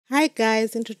Hi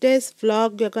guys, in today's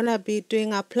vlog we're gonna be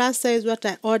doing a plus size what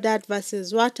I ordered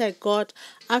versus what I got.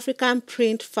 African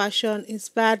print fashion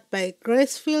inspired by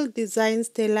graceful designs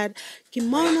tailored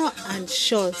kimono and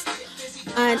shorts.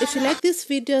 And if you like these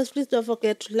videos, please don't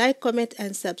forget to like, comment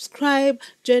and subscribe.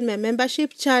 Join my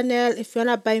membership channel. If you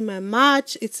wanna buy my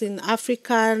merch, it's in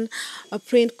African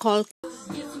print called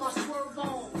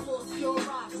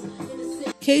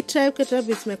KICC. KICC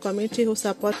is my community who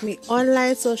support me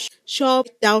online, so shop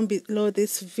down below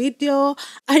this video.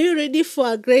 Are you ready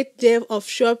for a great day of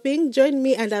shopping? Join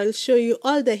me and I will show you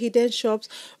all the hidden shops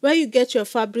where you get your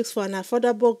fabrics for an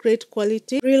affordable, great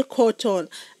quality, real cotton,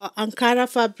 Ankara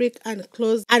fabric and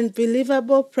clothes,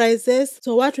 unbelievable prices.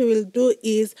 So what we will do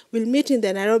is we'll meet in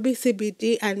the Nairobi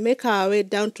CBD and make our way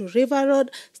down to River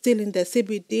Road, still in the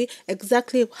CBD,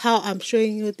 exactly how I'm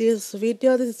showing you this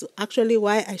video. This is actually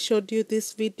why I showed you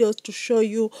this video, to show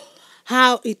you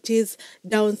how it is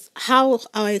down, how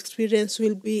our experience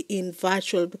will be in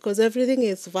virtual, because everything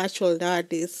is virtual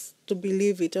nowadays, to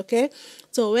believe it. Okay,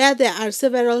 so where there are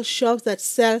several shops that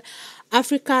sell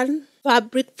African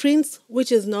fabric prints,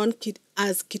 which is known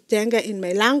as kitenge in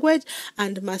my language,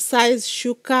 and Maasai's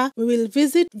shuka. We will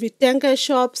visit vitenge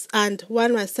shops and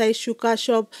one Maasai shuka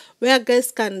shop where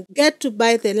guys can get to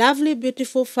buy the lovely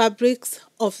beautiful fabrics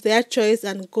of their choice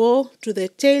and go to the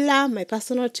tailor, my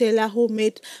personal tailor, who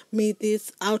made me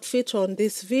this outfit on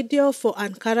this video, for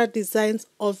Ankara designs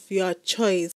of your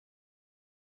choice.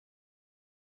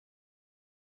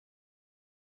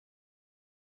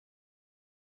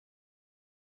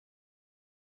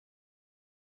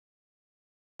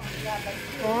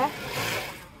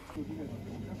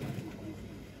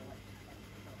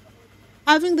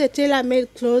 Having the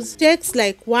tailor-made clothes takes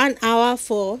like 1 hour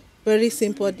for very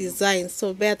simple designs,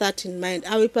 so bear that in mind.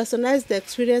 I will personalize the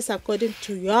experience according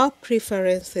to your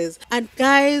preferences. And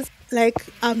guys, like,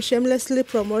 I'm shamelessly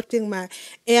promoting my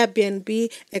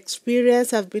Airbnb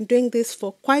experience. I've been doing this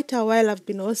for quite a while. I've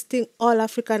been hosting all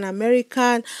African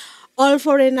American, all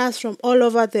foreigners from all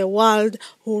over the world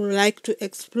who like to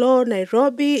explore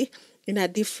Nairobi in a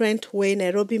different way.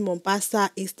 Nairobi,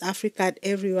 Mombasa, East Africa, and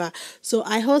everywhere. So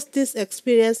I host this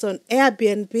experience on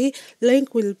Airbnb.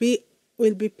 Link will be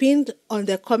pinned on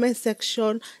the comment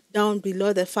section down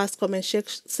below, the first comment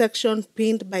section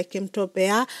pinned by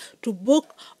Kemunto. To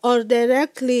book or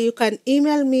directly, you can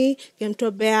email me,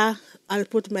 Kemunto. I'll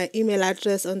put my email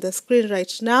address on the screen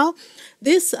right now.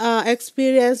 This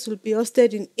experience will be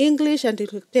hosted in English and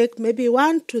it will take maybe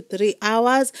 1 to 3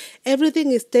 hours.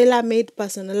 Everything is tailor-made,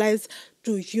 personalized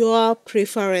to your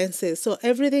preferences, so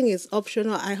everything is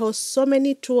optional. I host so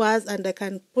many tours and I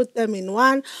can put them in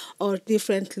one or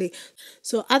differently.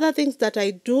 So other things that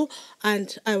I do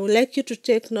and I would like you to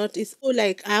take note is,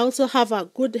 like, I also have a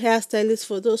good hairstylist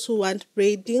for those who want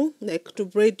braiding, like to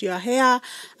braid your hair,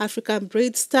 African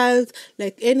braid styles,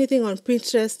 like anything on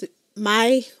Pinterest.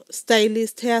 My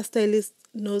hairstylist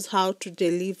knows how to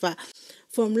deliver,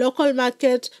 from local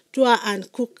market, tour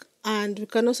and cook. And we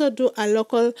can also do a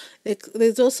local, like,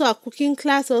 there's also a cooking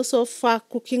class, also far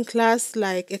cooking class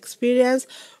like experience,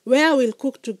 where we'll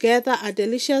cook together a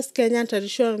delicious Kenyan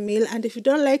traditional meal. And if you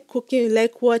don't like cooking, you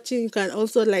like watching, you can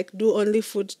also like do only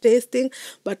food tasting,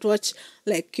 but watch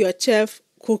like your chef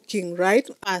cooking right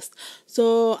fast.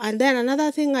 So, and then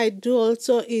another thing I do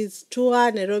also is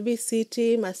tour Nairobi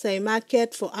City, Maasai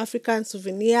Market for African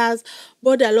souvenirs,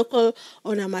 board a local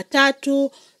on a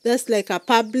matatu. That's like a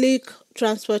public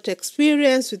transport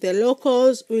experience with the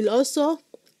locals. We'll also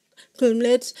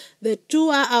culminate the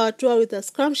our tour with a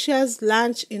scrumptious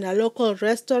lunch in a local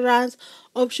restaurant.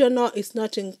 Optional,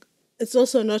 it's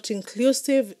also not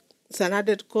inclusive, it's an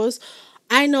added cost.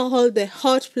 I know all the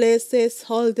hot places,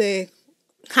 all the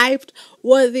hyped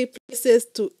worthy places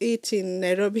to eat in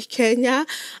Nairobi, Kenya.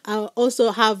 I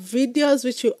also have videos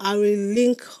which I will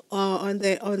link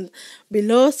on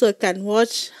below, so you can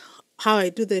watch how I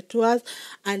do the tours.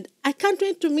 And I can't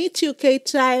wait to meet you,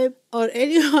 K-Tribe, or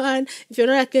anyone. If you're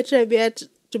not a K-Tribe yet,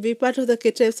 to be part of the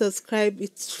K-Tribe, subscribe.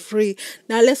 It's free.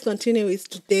 Now let's continue with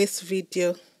today's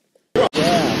video.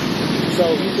 Yeah.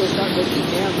 So you can start looking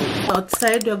down.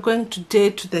 Outside, we're going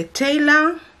today to the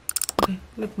tailor. Okay,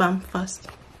 lip balm first.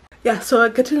 Yeah, so we're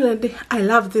getting ready. I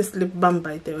love this lip balm,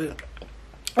 by the way.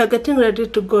 We're getting ready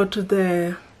to go to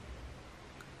the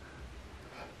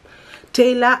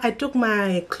tailor. I took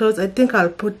my clothes. I think I'll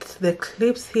put the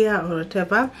clips here or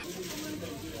whatever.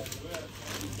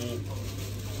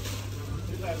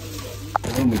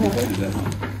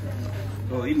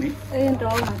 Oh, ini? Ndio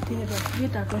material.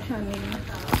 Vitatosha nini?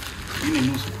 Ini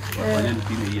nusu. Wafanya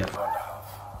nipime hii hapa.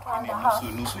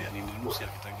 Ini nusu ya nini? Nusu ya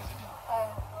kitenge.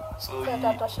 So hii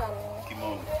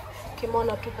kimono.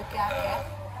 Kimono tu peke yake.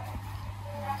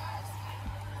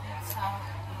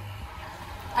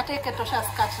 Hata ikitosha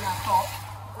skirt na top.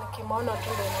 Ni kimono tu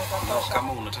ndio inaweza tosha.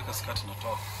 Kama unataka skirt na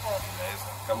top, unaweza.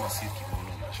 Kama si kimono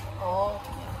unashona. Oh.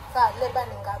 Sasa labor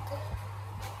ni ngapi?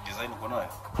 Design uko nayo?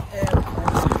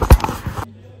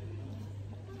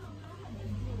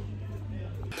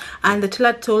 And the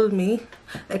tailor told me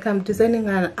like I'm designing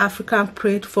an African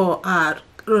print for a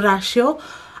ratio.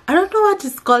 I don't know what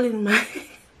it's called in my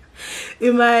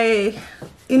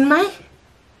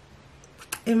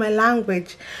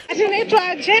language.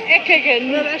 Inaitwa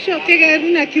ekegeni. Ratio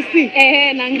ekegeni na KICC.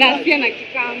 Na ngasia na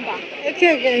kikamba.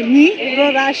 Ekegeni,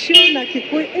 ratio na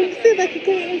Kikuyu. You see the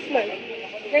Kikuyu is like.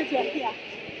 Yes, you're here.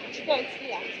 Chico is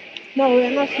here. No,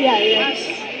 we're not here yet.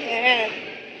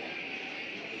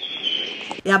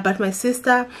 Yeah, but my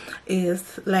sister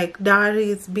is like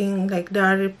dowry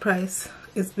price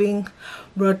is being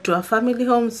brought to a family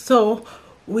home, so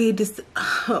we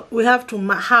have to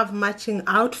have matching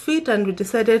outfit, and we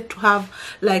decided to have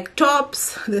like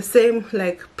tops the same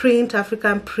like print,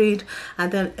 African print,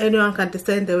 and then anyone can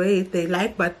design the way they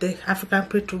like, but the African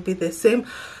print will be the same.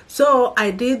 So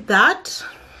I did that,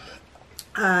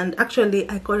 and actually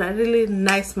I got a really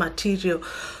nice material.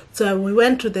 So we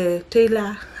went to the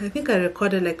tailor, I think I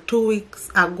recorded like 2 weeks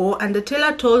ago, and the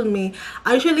tailor told me,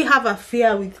 I usually have a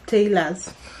fear with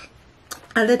tailors,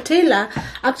 and the tailor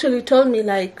actually told me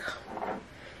like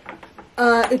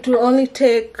it will only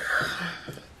take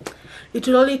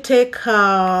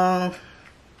how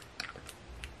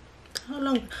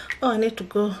long? Oh, I need to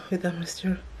go with the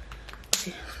moisturizer.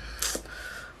 Okay.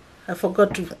 I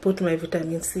forgot to put my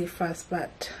vitamin C first,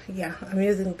 but yeah, I'm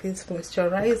using this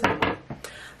moisturizer.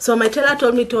 So my tailor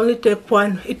told me to only take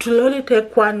one. It will only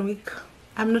take 1 week.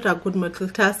 I'm not a good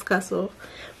multitasker, so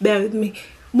bear with me.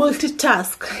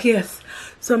 Multitask, yes.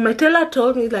 So my tailor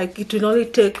told me like it will only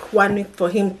take 1 week for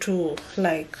him to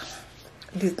like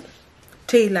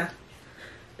tailor.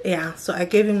 Yeah, so I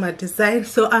gave him a design.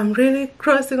 So I'm really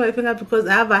crossing my finger because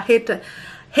I have a hate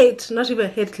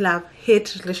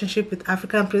relationship with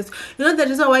African prints. You know the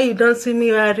reason why you don't see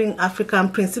me wearing African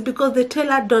prints is because the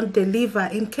tailor don't deliver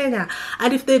in Kenya,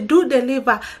 and if they do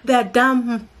deliver, they're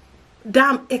damn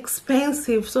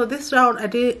expensive. So this round I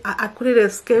couldn't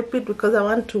escape it because I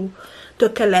want to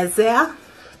tokelezea.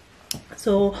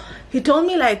 So he told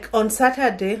me like on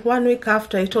Saturday, 1 week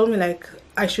after, he told me like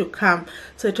I should come.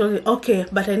 So I told me okay,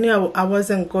 but I knew I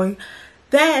wasn't going.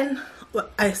 Then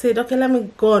I said okay, let me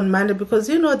go on Monday, because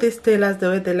you know these tailors, the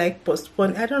way they like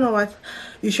postpone. I don't know what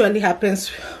usually happens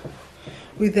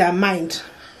with their mind.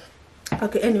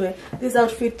 Okay, anyway, this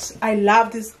outfit, I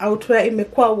love this outwear.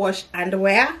 Imekuwa wash and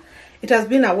wear. It has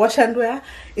been a wash and wear.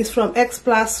 It's from X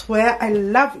Plus Wear. I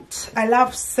love it. I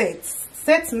love sets.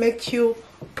 Sets make you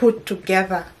put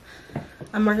together.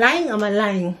 Am I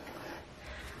lying?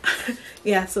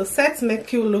 Yeah, so sets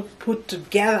make you look put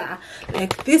together.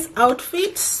 Like this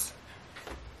outfit.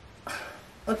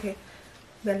 Okay,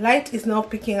 the light is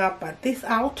not picking up, but this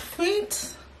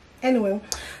outfit, anyway,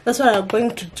 that's what I'm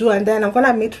going to do. And then I'm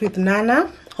gonna meet with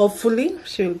Nana. Hopefully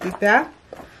she will be there.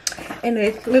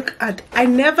 Anyway, look at, I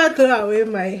never throw away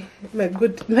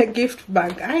my gift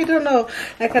bag. I don't know,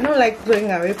 like I don't like throwing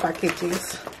away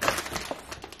packages.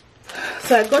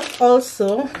 So I got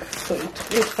also, so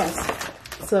wait first.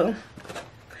 So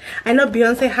I know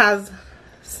Beyonce has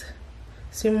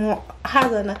said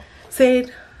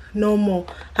no more,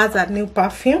 has a new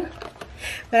perfume,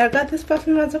 but I got this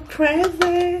perfume as a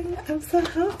present. I'm so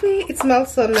happy. It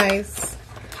smells so nice.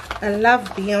 I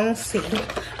love Beyonce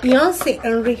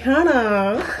and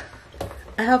Rihanna.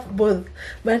 I have both,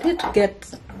 but I need to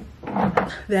get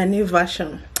their new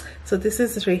version. So this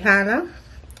is Rihanna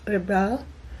Rebel,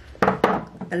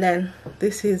 and then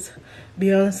this is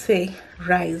Beyonce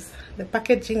Rise. The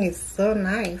packaging is so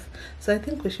nice, so I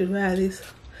think we should wear this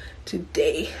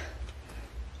today.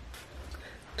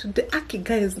 Aki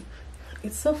guys,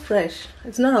 it's so fresh.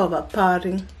 It's not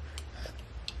overpowering.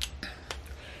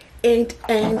 And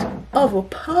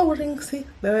overpowering. See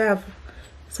the way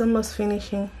it's almost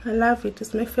finishing. I love it.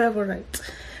 It's my favorite.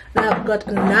 Now I've got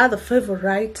another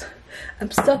favorite. I'm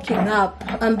stocking up.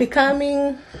 I'm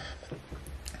becoming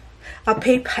a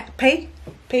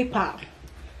PayPal.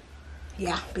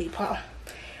 Yeah, PayPal.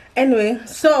 Anyway,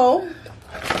 so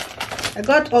I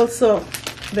got also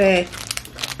the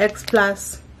X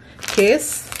Plus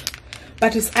case,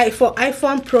 but it's for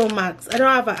iPhone Pro Max. I don't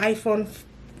have an iPhone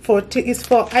 14. It's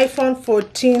for iPhone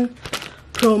 14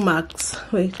 Pro Max.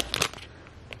 Wait,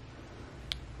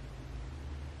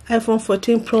 iPhone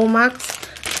 14 Pro Max.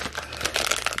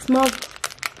 It's more,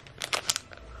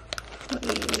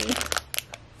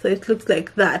 so it looks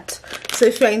like that. So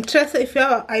if you're interested, if you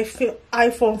have an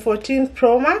iPhone 14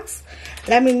 Pro Max,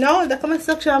 let me know in the comment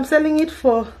section. I'm selling it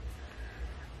for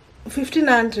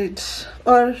 1,500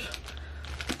 or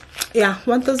yeah,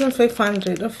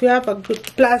 1,500 if you have a good,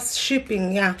 plus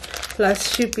shipping. Yeah,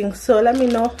 plus shipping. So let me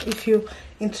know if you're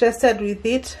interested with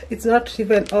it. It's not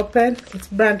even open, it's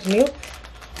brand new.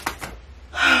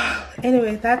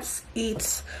 Anyway, that's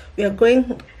it. We are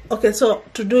going, okay, so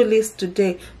to-do list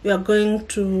today, we are going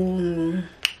to,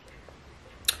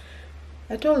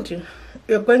 I told you,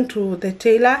 we are going to the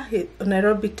tailor,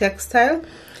 Nairobi Textile.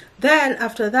 Then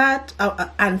after that,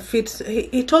 and fit,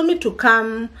 he told me to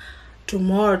come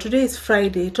tomorrow. Today is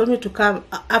Friday. He told me to come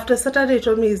after Saturday. He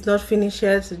told me he's not finished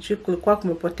yet. Sijui kulikuwa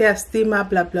kumepotea stima,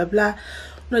 blah blah blah.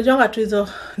 Unajonga tu hizo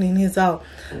nini zao.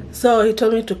 So he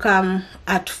told me to come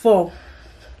at 4.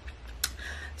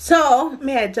 So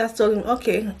me, I just told him,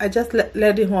 okay, I just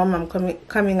let him home. I'm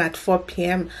coming at 4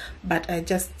 p.m. But I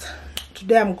just,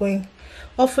 today I'm going.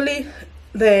 Hopefully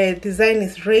the design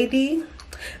is ready.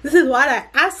 This is what I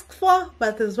asked for,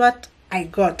 but this is what I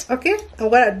got. Okay, I'm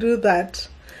gonna do that.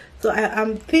 So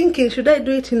I'm thinking, should I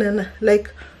do it in an, like,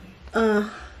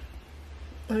 I'm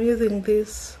using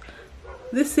this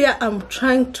year. I'm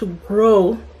trying to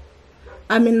grow.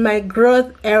 I'm in my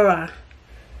growth era.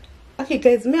 Okay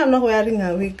guys, me, I'm not wearing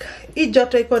a wig.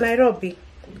 Joto iko Nairobi.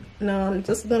 No, I'm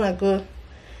just gonna go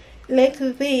like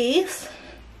this.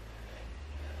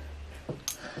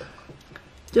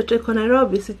 Joto iko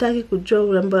Nairobi, sitaki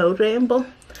kujua urembo.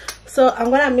 So I'm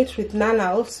gonna meet with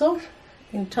Nana also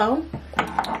in town.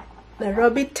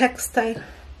 Nairobi Textile.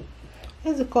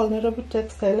 What is it called? Nairobi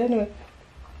Textile. Anyway,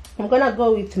 I'm gonna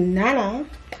go with Nana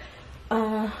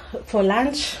for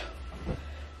lunch.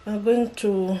 I'm going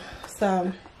to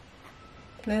some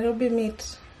Nairobi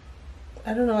meat.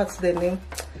 I don't know what's the name,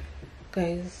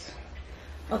 guys.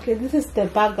 Okay, this is the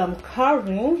bag I'm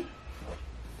carrying.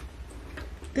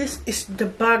 This is the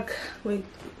bag. Wait,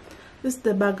 this is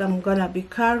the bag I'm gonna be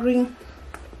carrying.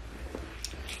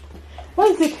 Why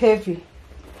is it heavy?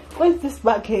 Why is this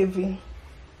bag heavy?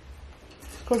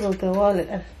 Because of the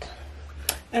wallet.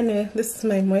 Anyway, this is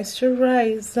my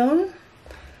moisturizer,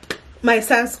 my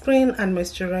sunscreen and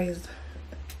moisturizer.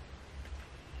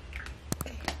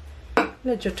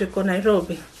 Let's just take on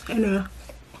Nairobi. Anyway,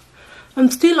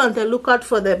 I'm still on the lookout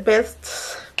for the best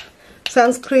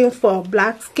sunscreen for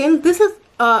black skin. This is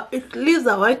it leaves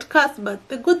a white cast, but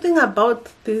the good thing about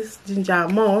this ginger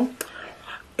mom,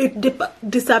 it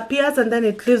disappears and then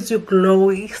it leaves you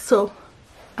glowy. So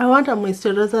I want a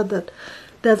moisturizer that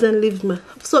doesn't leave me.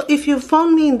 So if you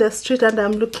found me in the street and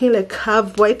I'm looking like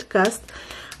have white cast,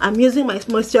 I'm using my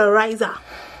moisturizer.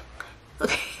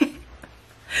 Okay.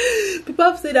 People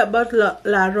have said about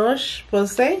La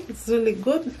Roche-Posay, it's really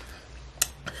good,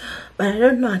 but I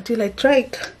don't know until I try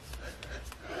it.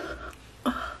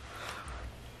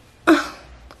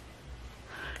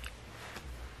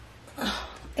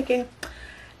 Okay,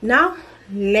 now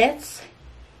let's,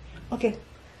 okay,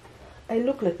 I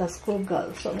look like a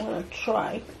schoolgirl, so I'm gonna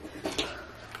try.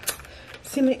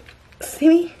 See me,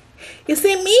 you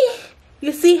see me,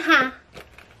 you see her,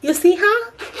 you see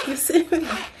her, you see me.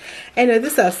 Anyway,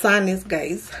 these are Sunnies,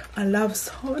 guys. I love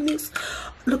Sunnies.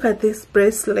 Look at this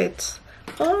bracelet.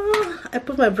 Oh, I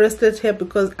put my bracelet here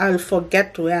because I'll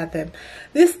forget to wear them.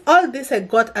 All this I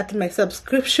got at my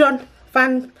subscription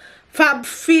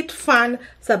FabFitFun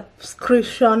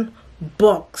subscription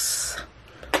box.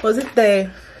 Was it the,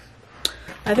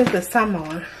 I think the summer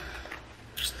one?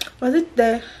 Was it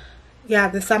the, yeah,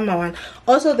 the summer one.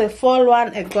 Also the fall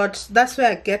one I got, that's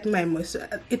where I get my moisture.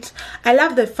 I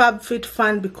love the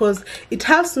FabFitFun because it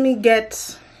helps me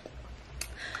get,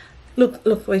 look,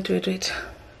 wait,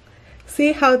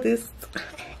 see how this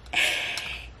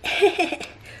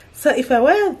so if I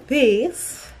wear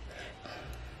this,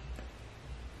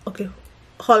 okay,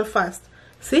 hold fast,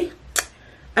 see,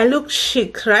 I look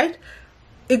chic, right?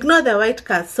 Ignore the white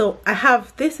cast. So I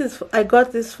have, I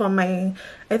got this for my,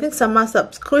 I think, summer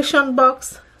subscription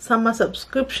box.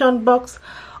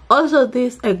 Also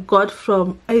this I got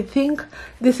from, I think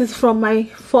this is from my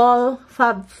fall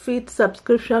FabFit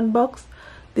subscription box.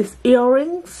 These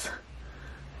earrings,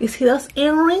 you see those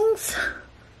earrings,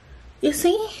 you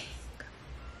see,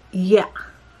 yeah,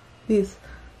 these,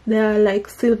 they're like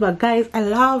silver, guys. I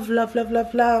love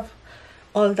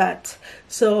all that.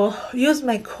 So use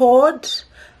my code,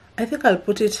 I think I'll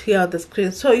put it here on the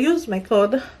screen. So use my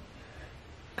code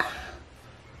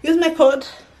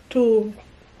to,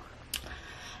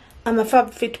 I'm a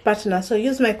FabFit partner, so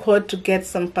use my code to get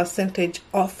some percentage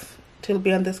off. It will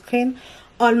be on the screen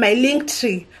on my link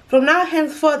tree. From now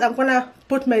henceforth, I'm gonna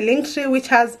put my link tree, which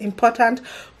has important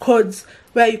codes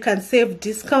where you can save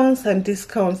discounts.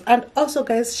 And also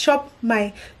guys,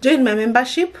 join my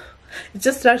membership.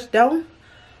 Just write down,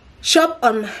 shop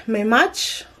on my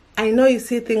merch. I know you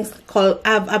see things called,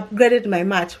 I've upgraded my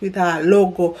merch with a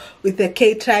logo, with the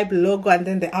K-Tribe logo and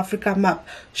then the Africa map.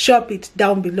 Shop it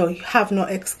down below. You have no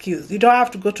excuse. You don't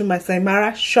have to go to Maasai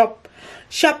Mara. Shop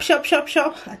at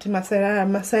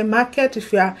Maasai Market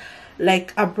if you are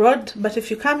like abroad. But if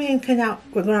you come here in Kenya,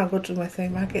 we're gonna go to Maasai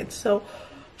Market. So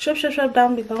shop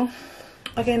down below.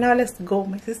 Okay, now let's go.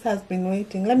 My sister has been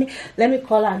waiting. Let me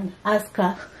call her and ask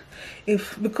her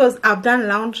because I've done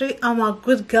laundry. I'm a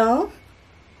good girl.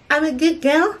 I'm a good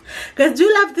girl. Guys, do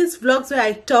you love these vlogs where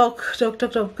I talk?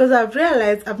 Because I've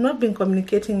realized I've not been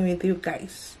communicating with you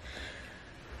guys.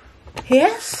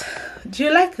 Yes? Do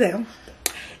you like them?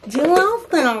 Do you love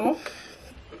them?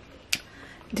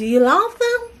 Do you love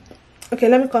them? Okay,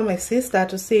 let me call my sister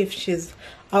to see if she's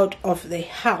out of the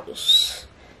house.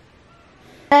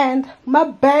 And my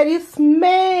bed is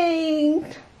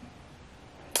made.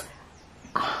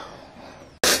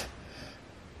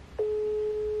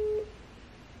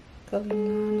 Calling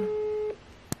Nana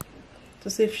to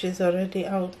see if she's already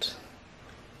out.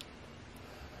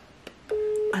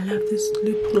 I love these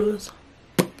lip gloss.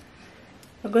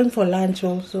 We're going for lunch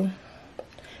also.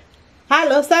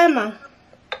 Hello, Simon.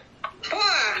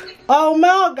 Oh,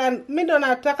 Morgan, mi ndo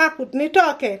nataka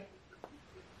nitoke.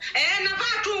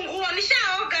 Navaa tu nguo,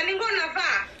 nishaoga, ni nguo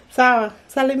navaa. Sawa,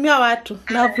 salimia watu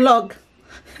na vlog.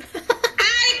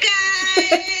 Hi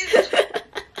guys.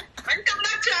 Welcome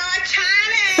back to our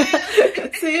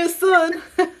channel. See you soon.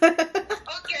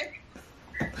 Okay.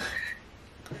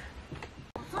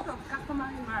 Sort of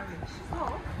customary marriage.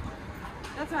 So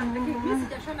that's what I'm thinking. This is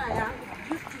the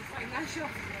due to financial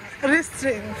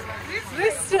Restraint.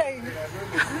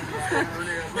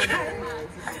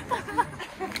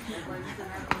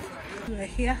 We're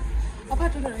here. Hapa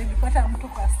tulipata mtu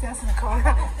kwa stairs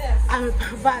nikaona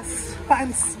amevaa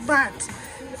pants smart.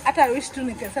 Hata wish tu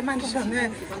nikasema nishonee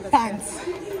pants.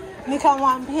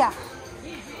 Nikamwambia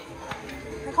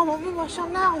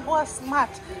shona nguo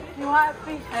smart. Ni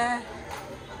wapi?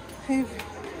 Hivi.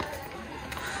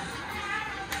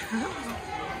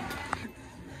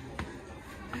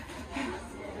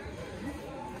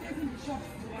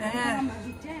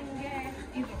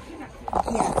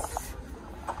 Yes.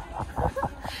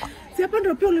 Si hapa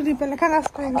ndio pia ulinipelekana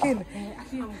siku nyingine.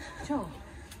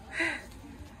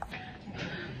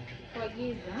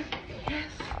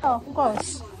 Oh, of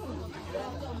course.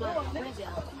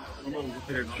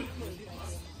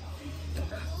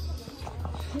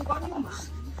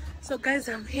 So guys,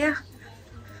 I'm here.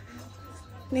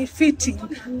 Ni fitting.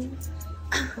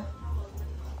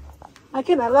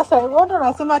 Lakini sasa wote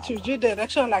wanasema tujui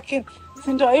direction, lakini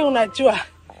si ndio hii unajua.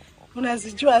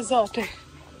 Unazijua zote.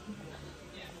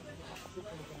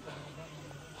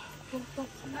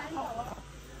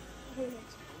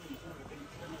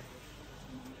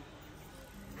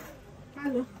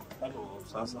 Hello.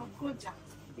 Sasa.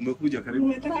 Umekuja karibu.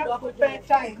 Umetaka kupe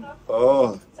time.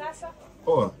 Oh. Sasa.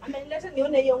 Oh. Ameleta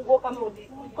nione hiyo nguo kama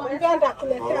Kwenda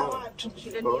kuletea watu.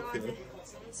 Okay.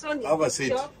 So Have a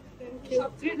seat.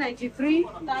 Shop 393.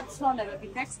 That's on Nairobi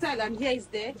Textile, and here is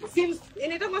the Sims.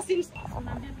 Inaitwa Sims.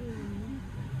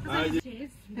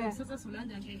 Sasa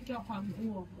Solange angeitoa kwa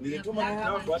nguo. Nilituma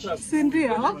namba hata Si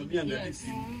ndio?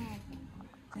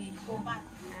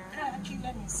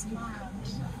 Kila ni smart.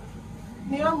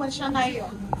 Ni wewe umeshana hiyo.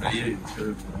 hiyo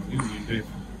ndio.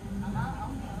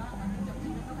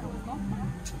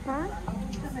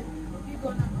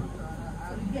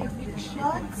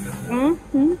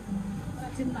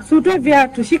 Sutoe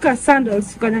viatu, shika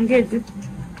sandals, kanyangeje.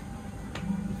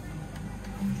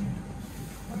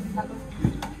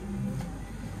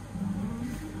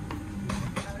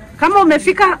 Kama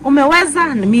umefika,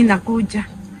 umeweza, mimi nakuja.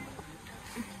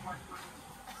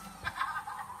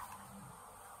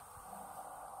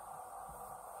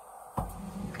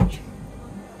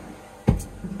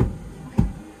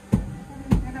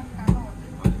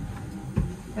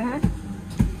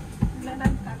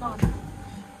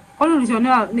 Kwani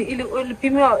ulichonewa ili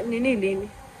ulipimiwa nini lini?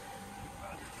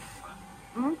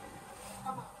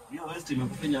 Hiyo vest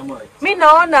imekufanya ama? Mimi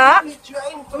naona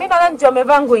ndio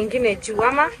amevaa nguo nyingine juu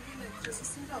ama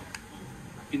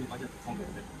Lakini ngoja tufunge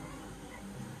mbele.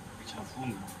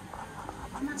 Kichafunga.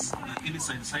 Ili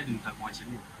side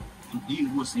nitakuachilia. Hii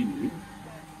nguo si mimi.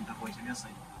 Nitakuachilia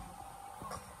side.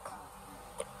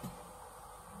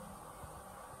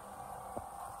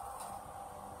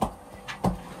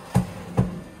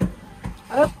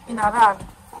 inavaa.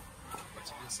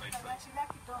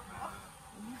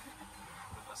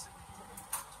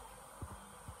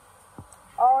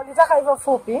 Oh, litaka hivyo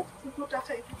fupi?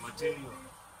 Material.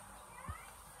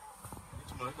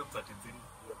 Tunaweka 33.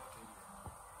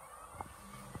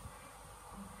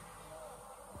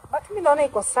 But mimi naona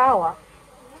iko sawa.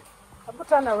 Hebu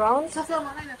turn around. Sasa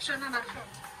unaona inashona na short.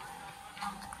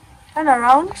 Turn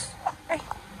around.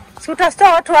 Si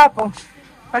utastore watu hapo.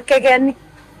 Wakegeni.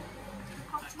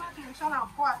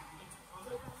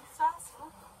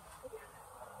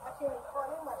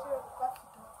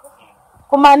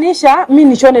 Kumaanisha mimi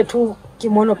nishone tu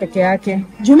kimono peke yake.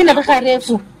 Juu mimi nataka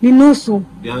refu, ni nusu.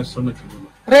 Ya shona kimono.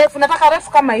 Refu, nataka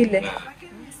refu kama ile.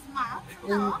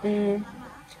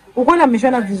 Uko na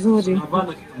mishona vizuri.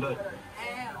 Hapana kitundani.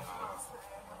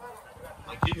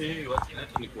 Lakini hii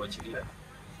wakileta ni kuachilia.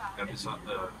 Kabisa.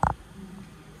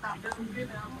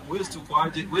 Waste uko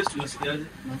aje? Waste unasikiaje?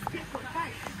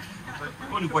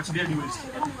 Kwa ni kuachilia ni waste.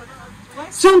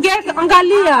 Sungeka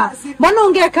angalia. Mbona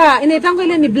ungeka inaitangwa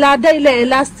ile ni blada ile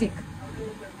elastic.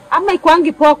 Ama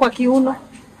ikwangi poa kwa kiuno.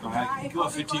 Ikiwa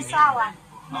fitting. Sawa.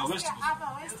 Na waste Hapa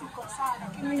waste iko sawa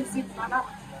lakini hizi bana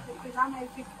ukizama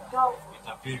hivi kidogo.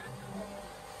 itapiga.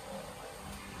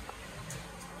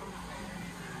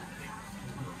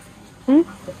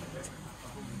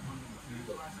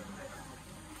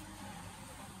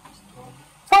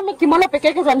 Kama kimono peke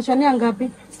yake utanishania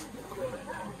ngapi?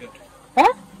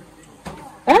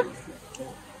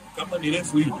 Kama ni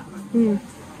refu hivi.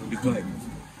 Ndikai.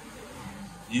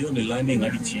 Hiyo ni lining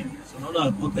hadi chini. So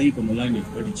naona mpaka hii kuna lining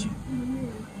hadi chini.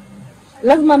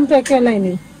 Lazima mtu aweke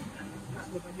lining.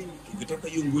 Ukitaka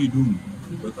hiyo nguo idumu,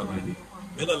 weka lining.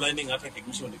 Bila lining hata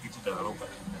kiguso ni kitu kitararuka.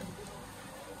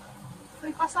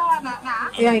 Iko sawa na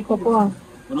Ya iko poa.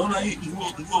 Unaona hii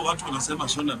nguo watu wanasema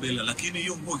shona bela, lakini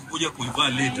hiyo nguo ukikuja kuivaa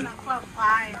later.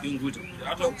 Hiyo nguo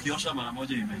hata ukiosha mara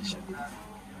moja imeisha.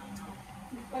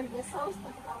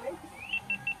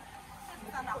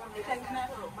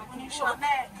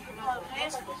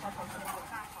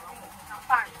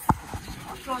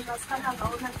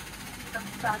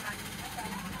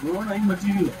 Unaona hii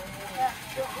material?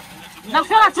 Na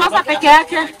kushona trouser peke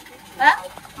yake.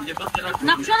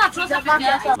 Na kushona trouser peke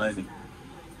yake.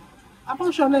 hapo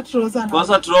ushone trouser.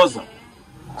 Kwanza trouser.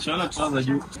 Shona trouser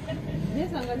juu.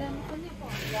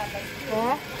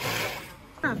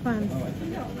 Hapana.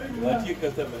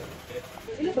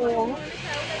 So,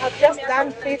 I've just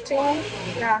done fitting.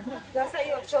 Yeah. Sasa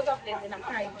hiyo trouser blend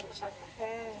inakaa hivi.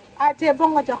 Ati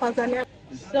bongo cha Tanzania.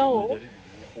 So,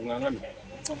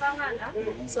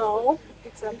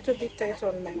 it's a little bit tight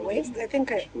on my waist. I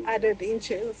think I added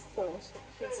inches, so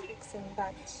she's fixing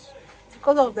that.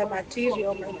 Because of the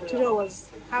material, my material was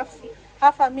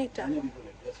half a meter.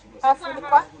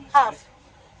 Half.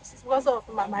 Because of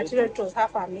my material, it was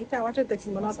half a meter. I wanted the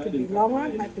kimono to be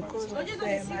longer, but because of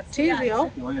the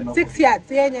material, 6 yards.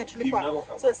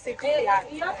 So 6 yards.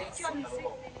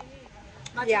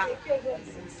 Yeah.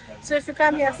 So if you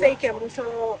come here, say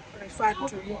Kemunto referred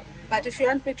to me. But if you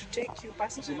want me to take you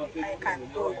personally, I can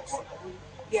do it.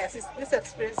 Yes, it's this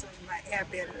experience of my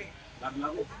Airbnb.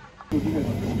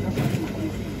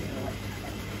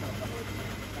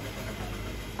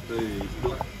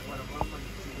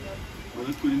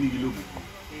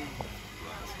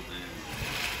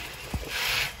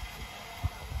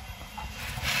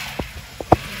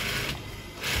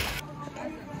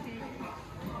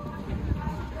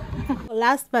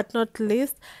 Last but not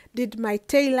least, did my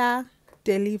tailor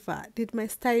deliver? Did my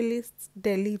stylist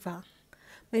deliver?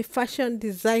 My fashion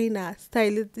designer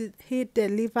stylist, did he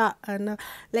deliver? And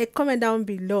like comment down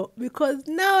below, because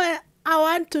now I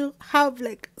want to have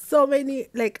like so many,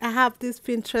 like I have this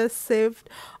Pinterest saved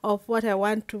of what I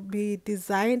want to be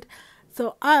designed.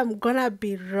 So I'm gonna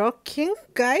be rocking,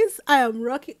 guys. I am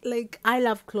rocking. Like, I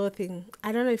love clothing.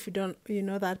 I don't know if you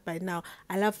know that by now.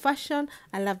 I love fashion.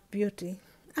 I love beauty.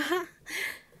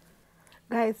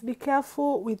 Guys, be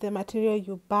careful with the material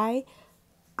you buy,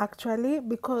 actually,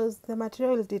 because the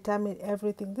material will determine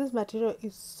everything. This material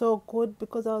is so good,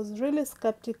 because I was really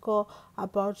skeptical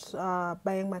about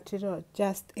buying material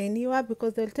just anywhere,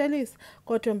 because they'll tell you it's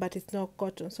cotton but it's not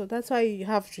cotton. So that's why you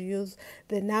have to use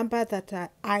the number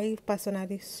that I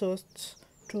personally sourced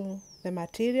to the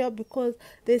material, because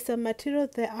there's some material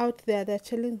out there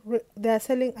they're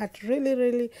selling at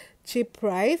really cheap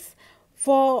price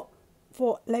for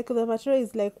like the material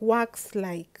is like wax,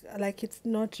 like it's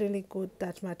not really good,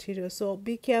 that material. So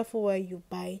be careful where you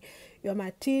buy your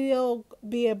material,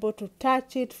 be able to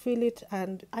touch it, feel it,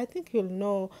 and I think you'll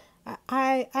know.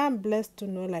 I am blessed to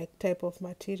know like type of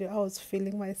material. I was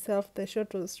feeling myself. The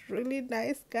short was really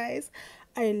nice, guys.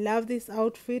 I love this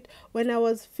outfit. When I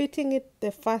was fitting it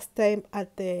the first time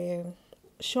at the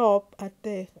shop, at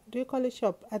the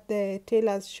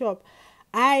tailor's shop,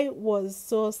 I was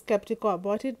so skeptical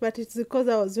about it, but it's because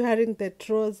I was wearing the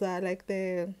trouser, like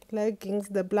the leggings,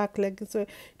 the black leggings, so it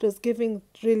was giving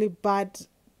really bad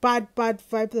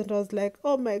vibes, and I was like,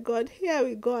 oh my god, here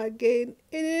we go again.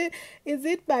 Is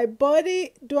it my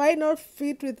body? Do I not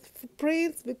fit with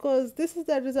prints? Because this is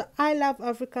the reason I love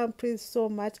African prints so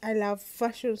much. I love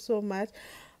fashion so much,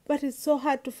 but it's so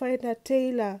hard to find a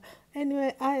tailor.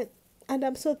 Anyway,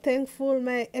 I'm so thankful.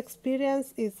 My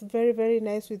experience is very, very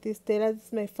nice with this tailor. This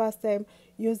is my first time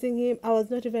using him. I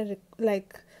was not even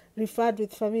referred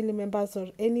with family members or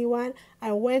anyone.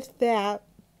 I went there.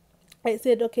 I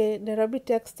said, okay, Nairobi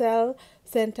Textile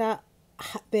Center,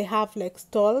 they have like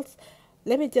stalls.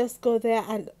 Let me just go there,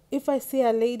 and if I see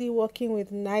a lady walking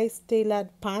with nice tailored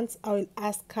pants, I will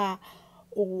ask her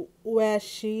where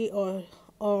she or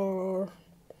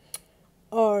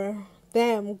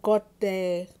them got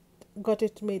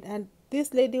it made. And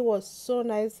this lady was so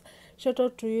nice. Shout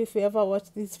out to you if you ever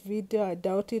watch this video. I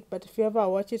doubt it, but if you ever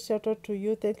watch it, shout out to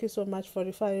you. Thank you so much for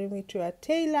referring me to a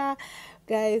tailor,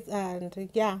 guys. And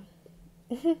yeah.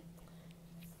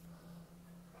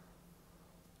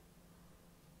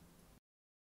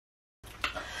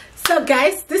 So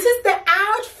guys, this is the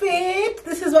outfit.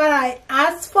 This is what I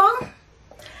asked for,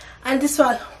 and this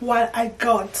was what I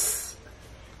got.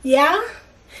 Yeah.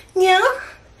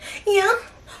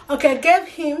 Okay, I gave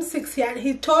him 6 yards.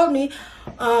 He told me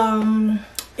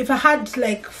if I had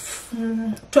like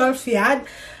 12 yards,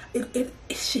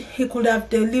 he could have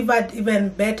delivered even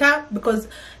better because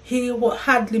he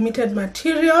had limited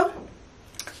material.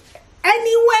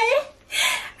 Anyway,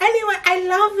 I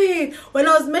love it. When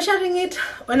I was measuring it,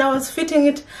 when I was fitting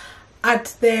it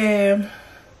at the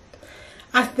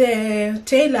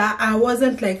tailor, I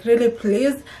wasn't like really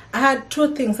pleased. I had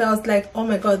two things. I was like, oh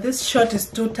my god, this shirt is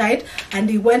too tight, and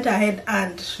he went ahead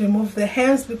and removed the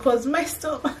hems because my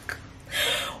stomach.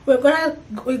 We're gonna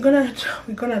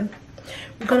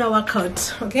work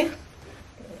out, okay?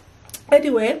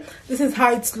 Anyway, this is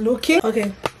how it's looking.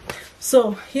 Okay,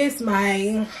 so here's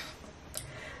the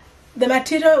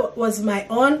material was my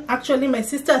own. Actually, my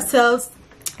sister sells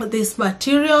this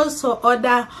material, so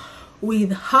order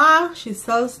with her. She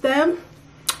sells them.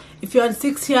 If you're on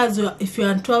 6 yards or if you're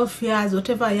on 12 yards,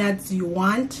 whatever yards you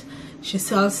want, she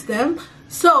sells them.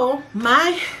 So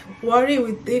my worry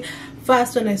with the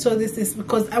first when I saw this is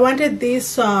because I wanted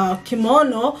this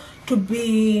kimono to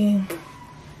be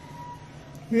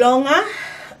longer,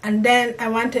 and then I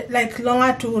wanted like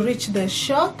longer to reach the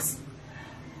shorts,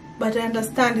 but I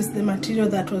understand it's the material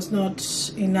that was not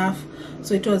enough,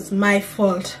 so it was my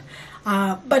fault.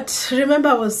 But remember,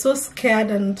 I was so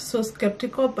scared and so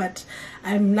skeptical, but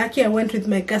I'm lucky I went with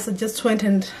my guys. I just went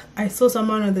and I saw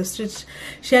someone on the street.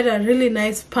 She had a really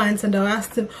nice pants, and I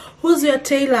asked him, who's your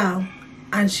tailor?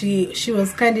 And she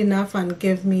was kind enough and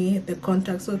gave me the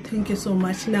contact, so thank you so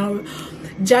much. Now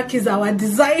Jack is our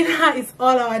designer. It's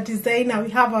all our designer. We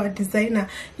have our designer.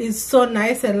 He's so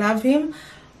nice. I love him.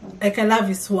 Like, I love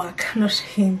his work, not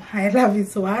him. I love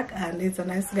his work, and he's a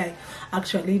nice guy.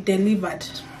 Actually delivered.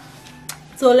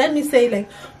 So let me say like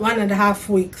 1.5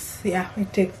 weeks. Yeah,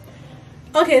 it takes.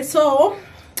 Okay, so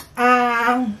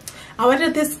I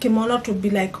wanted this kimono to be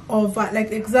like over,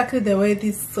 like exactly the way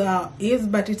this is,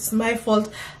 but it's my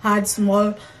fault. I had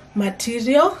small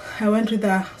material. I went with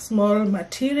a small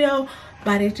material,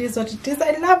 but it is what it is.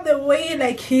 I love the way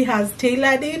like he has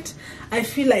tailored it. I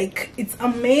feel like it's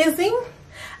amazing.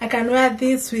 I can wear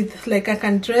this with, like, I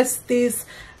can dress this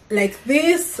like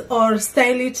this, or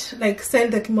style it, like style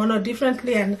the kimono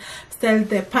differently and style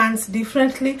the pants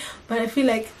differently, but I feel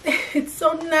like it's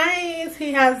so nice.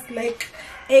 He has like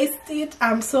aced it.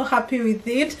 I'm so happy with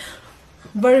it.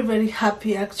 Very, very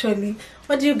happy actually.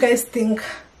 What do you guys think?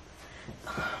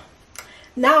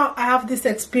 Now I have this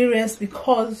experience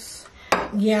because,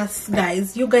 yes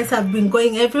guys, you guys have been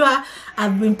going everywhere.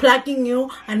 I've been plugging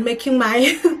you and making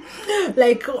my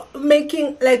like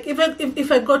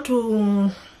if I go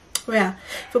to where,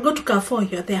 if I go to Carrefour,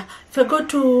 you're there. If I go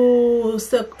to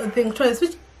Think Twice,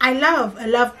 which I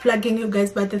love plugging you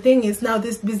guys, but the thing is now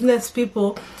these business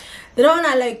people, they don't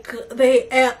wanna, like,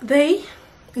 they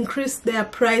increase their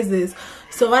prices.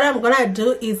 So what I'm gonna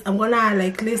do is I'm gonna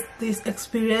like list this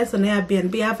experience on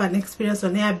Airbnb. I have an experience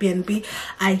on Airbnb.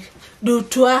 I do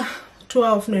tour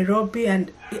of Nairobi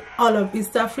and all of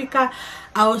East Africa.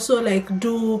 I also like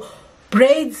do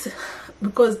braids,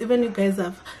 because even you guys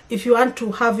have, if you want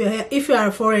to have your hair, if you are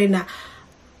a foreigner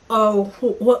or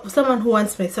someone who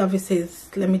wants my services,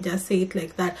 let me just say it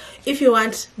like that, if you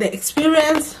want the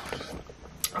experience,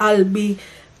 I'll be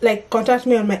like, contact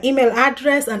me on my email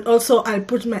address, and also I'll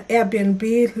put my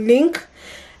Airbnb link,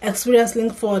 experience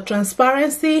link for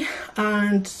transparency,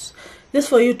 and just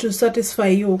for you to satisfy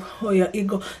you or your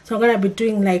ego. So I'm gonna be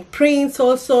doing like prints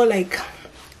also, like,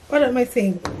 what am I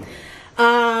saying?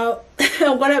 I'm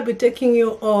gonna be taking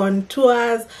you on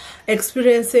tours,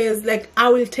 experiences. Like I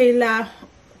will tailor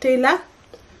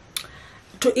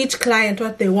to each client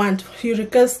what they want. You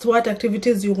request what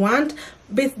activities you want.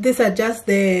 These are just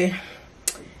the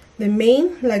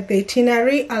main, like the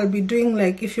itinerary. I'll be doing,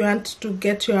 like, if you want to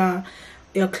get your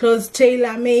clothes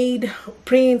tailor made,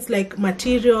 prints, like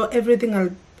material, everything.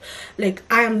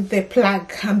 I am the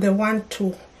plug. I'm the one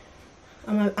to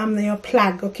I'm your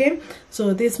plug. Okay,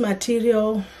 so this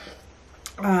material,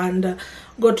 and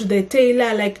go to the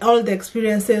tailor, like all the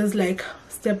experiences, like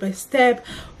step by step,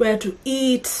 where to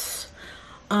eat,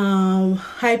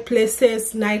 high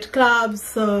places,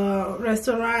 nightclubs,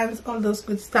 restaurants, all those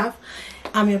good stuff.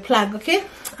 I'm your plug. Okay,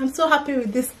 I'm so happy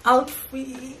with this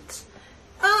outfit.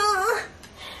 I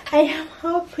am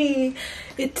happy.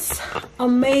 It's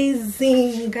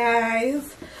amazing,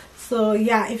 guys. So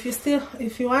yeah,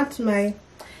 if you want my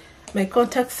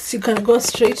contacts, you can go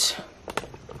straight,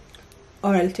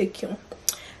 or I'll take you.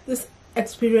 This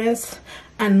experience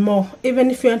and more.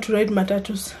 Even if you want to ride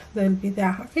matatus, they'll be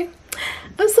there. Okay,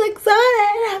 I'm so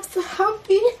excited. I'm so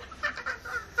happy.